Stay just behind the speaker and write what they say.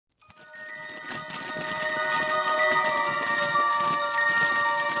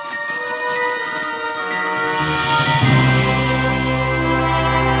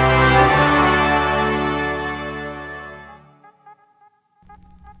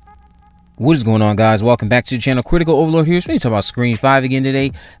What is going on, guys? Welcome back to the channel. Critical Overlord here. So we're talking about Screen 5 again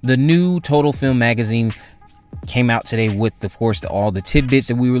today. The new Total Film magazine came out today with, of course, all the tidbits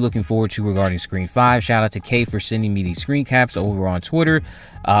that we were looking forward to regarding Screen 5. Shout out to Kay for sending me these screen caps over on Twitter.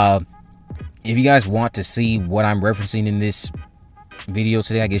 If you guys want to see what I'm referencing in this video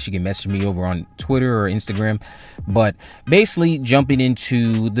today, I guess you can message me over on Twitter or Instagram. But basically, jumping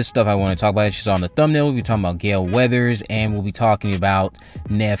into the stuff I want to talk about, as you saw on the thumbnail, we'll be talking about Gale Weathers, and we'll be talking about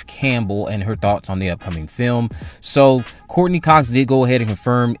Neve Campbell and her thoughts on the upcoming film. So Courteney Cox did go ahead and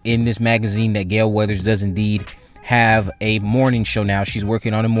confirm in this magazine that Gale Weathers does indeed have a morning show now. She's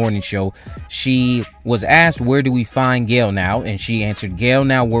working on a morning show. She was asked, where do we find Gale now? And she answered, Gale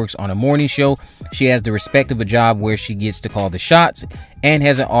now works on a morning show. She has the respect of a job where she gets to call the shots and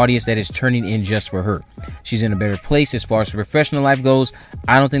has an audience that is turning in just for her. She's in a better place as far as her professional life goes.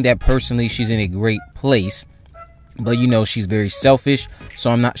 I don't think that personally she's in a great place, but you know, she's very selfish, so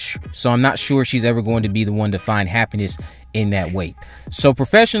I'm not sure she's ever going to be the one to find happiness in that way. So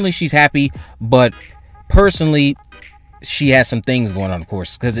professionally she's happy, but personally, she has some things going on, of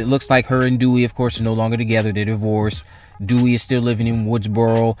course, because it looks like her and Dewey, of course, are no longer together. They're divorced. Dewey is still living in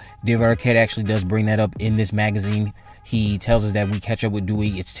Woodsboro. Arquette actually does bring that up in this magazine. He tells us that we catch up with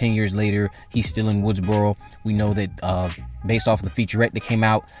Dewey. It's 10 years later. He's still in Woodsboro. We know that based off of the featurette that came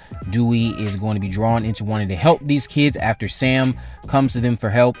out, Dewey is going to be drawn into wanting to help these kids after Sam comes to them for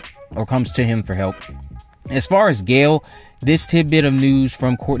help, or comes to him for help. As far as Gale, this tidbit of news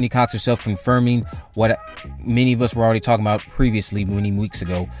from Courteney Cox herself confirming what many of us were already talking about previously many weeks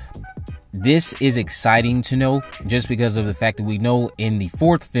ago. This is exciting to know, just because of the fact that we know in the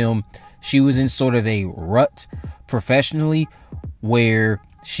fourth film, she was in sort of a rut professionally where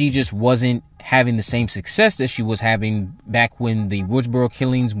she just wasn't having the same success that she was having back when the Woodsboro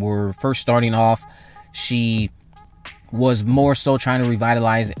killings were first starting off. She was more so trying to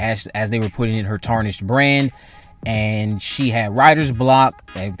revitalize as they were putting in her tarnished brand, and she had writer's block.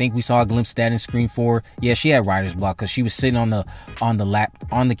 I think we saw a glimpse of that in Screen 4. Yeah, she had writer's block because she was sitting on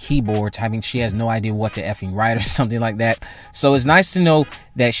the keyboard typing. She has no idea what to effing write or something like that. So it's nice to know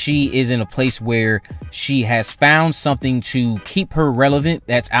that she is in a place where she has found something to keep her relevant,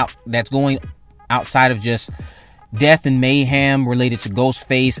 that's going outside of just death and mayhem related to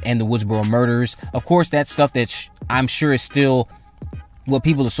Ghostface and the Woodsboro murders. Of course, that's stuff that I'm sure is still what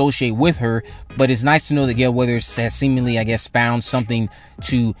people associate with her, but it's nice to know that Gale Weathers has seemingly, I guess, found something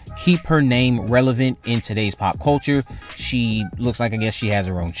to keep her name relevant in today's pop culture. She looks like, I guess, she has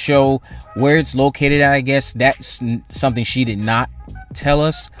her own show. Where it's located at, I guess, that's something she did not tell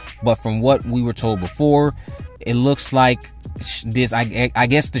us, but from what we were told before, it looks like this, I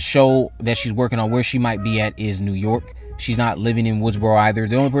guess the show that she's working on, where she might be at, is New York. She's not living in Woodsboro either.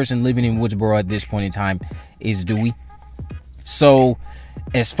 The only person living in Woodsboro at this point in time is Dewey. So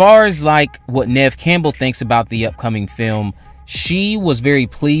as far as like what Neve Campbell thinks about the upcoming film, she was very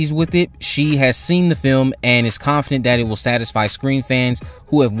pleased with it. She has seen the film and is confident that it will satisfy Screen fans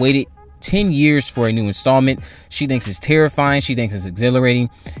who have waited 10 years for a new installment. She thinks it's terrifying. She thinks it's exhilarating.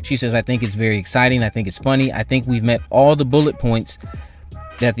 She says, I think it's very exciting. I think it's funny. I think we've met all the bullet points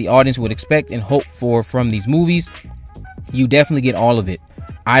that the audience would expect and hope for from these movies. You definitely get all of it.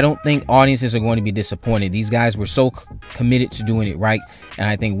 I don't think audiences are going to be disappointed. These guys were so committed to doing it right, and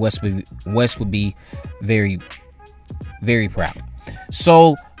I think Wes would be very, very proud.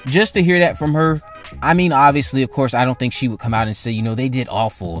 So just to hear that from her, I mean, obviously, of course, I don't think she would come out and say, you know, they did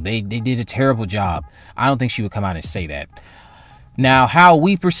awful. They did a terrible job. I don't think she would come out and say that. Now, how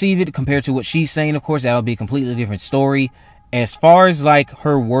we perceive it compared to what she's saying, of course, that'll be a completely different story. As far as like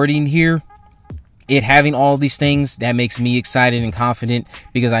her wording here, it having all these things, that makes me excited and confident,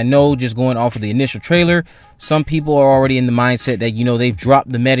 because I know, just going off of the initial trailer, some people are already in the mindset that, you know, they've dropped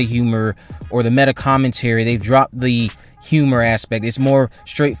the meta humor or the meta commentary. They've dropped the humor aspect. It's more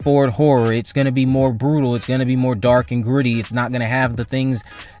straightforward horror. It's going to be more brutal. It's going to be more dark and gritty. It's not going to have the things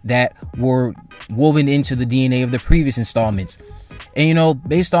that were woven into the DNA of the previous installments. And, you know,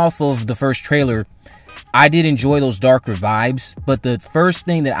 based off of the first trailer, I did enjoy those darker vibes, but the first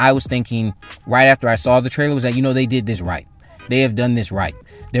thing that I was thinking right after I saw the trailer was that, you know, they did this right. They have done this right.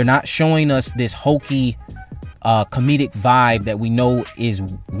 They're not showing us this hokey comedic vibe that we know is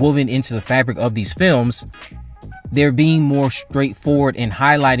woven into the fabric of these films. They're being more straightforward and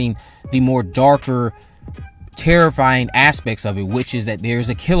highlighting the more darker, terrifying aspects of it, which is that there's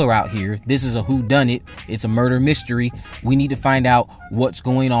a killer out here. This is a whodunit. It's a murder mystery. We need to find out what's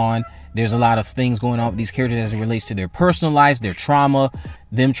going on. There's a lot of things going on with these characters as it relates to their personal lives, their trauma,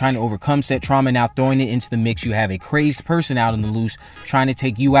 them trying to overcome said trauma. Now throwing it into the mix, you have a crazed person out on the loose, trying to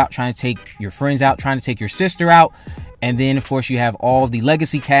take you out, trying to take your friends out, trying to take your sister out. And then, of course, you have all the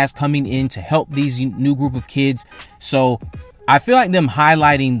legacy cast coming in to help these new group of kids. So I feel like them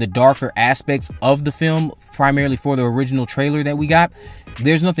highlighting the darker aspects of the film, primarily for the original trailer that we got,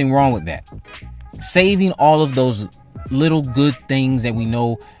 there's nothing wrong with that. Saving all of those little good things that we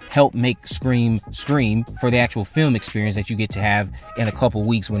know help make Scream for the actual film experience that you get to have in a couple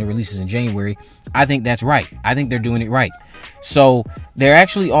weeks when it releases in January, I think that's right. I think they're doing it right. So there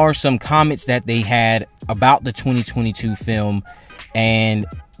actually are some comments that they had about the 2022 film and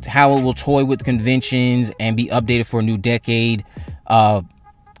how it will toy with conventions and be updated for a new decade.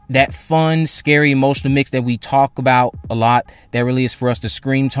 That fun, scary, emotional mix that we talk about a lot, that really is for us to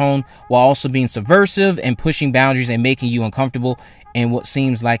Scream tone, while also being subversive and pushing boundaries and making you uncomfortable in what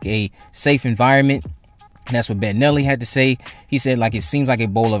seems like a safe environment. And that's what Bettinelli had to say. He said, like, it seems like a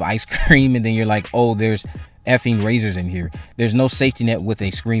bowl of ice cream, and then you're like, oh, there's effing razors in here. There's no safety net with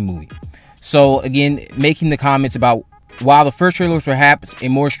a Scream movie. So again, making the comments about, while the first trailer was perhaps a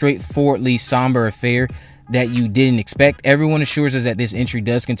more straightforwardly somber affair that you didn't expect, everyone assures us that this entry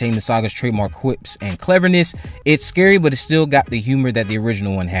does contain the saga's trademark quips and cleverness. It's scary, but it's still got the humor that the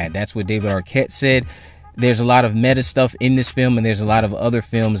original one had. That's what David Arquette said. There's a lot of meta stuff in this film, and there's a lot of other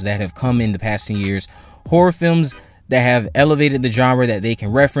films that have come in the past 10 years. Horror films that have elevated the genre that they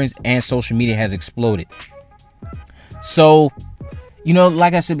can reference, and social media has exploded. So, you know,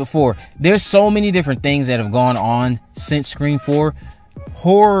 like I said before, there's so many different things that have gone on since Scream 4.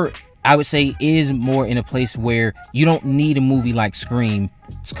 Horror, I would say, is more in a place where you don't need a movie like Scream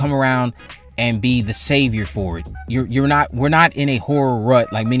to come around and be the savior for it. We're not in a horror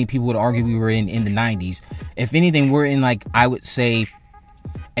rut like many people would argue we were in the 90s. If anything, we're in, like, I would say,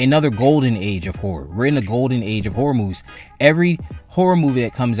 another golden age of horror. We're in the golden age of horror movies. Every horror movie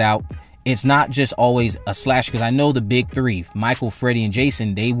that comes out, it's not just always a slash, because I know the big three, Michael, Freddy, and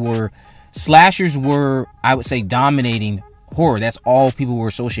Jason, slashers were, I would say, dominating horror. That's all people were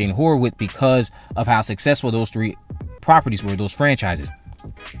associating horror with because of how successful those three properties were, those franchises.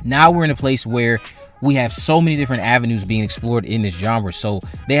 Now we're in a place where we have so many different avenues being explored in this genre, so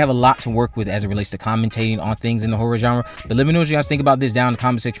they have a lot to work with as it relates to commentating on things in the horror genre. But let me know what you guys think about this down in the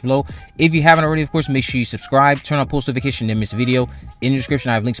comment section below. If you haven't already, of course, make sure you subscribe, turn on post notifications, and miss a video. In the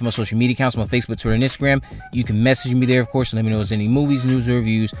description, I have links to my social media accounts, my Facebook, Twitter, and Instagram. You can message me there, of course, and let me know if there's any movies, news, or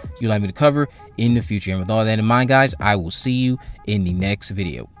reviews you'd like me to cover in the future. And with all that in mind, guys, I will see you in the next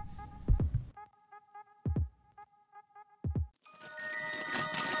video.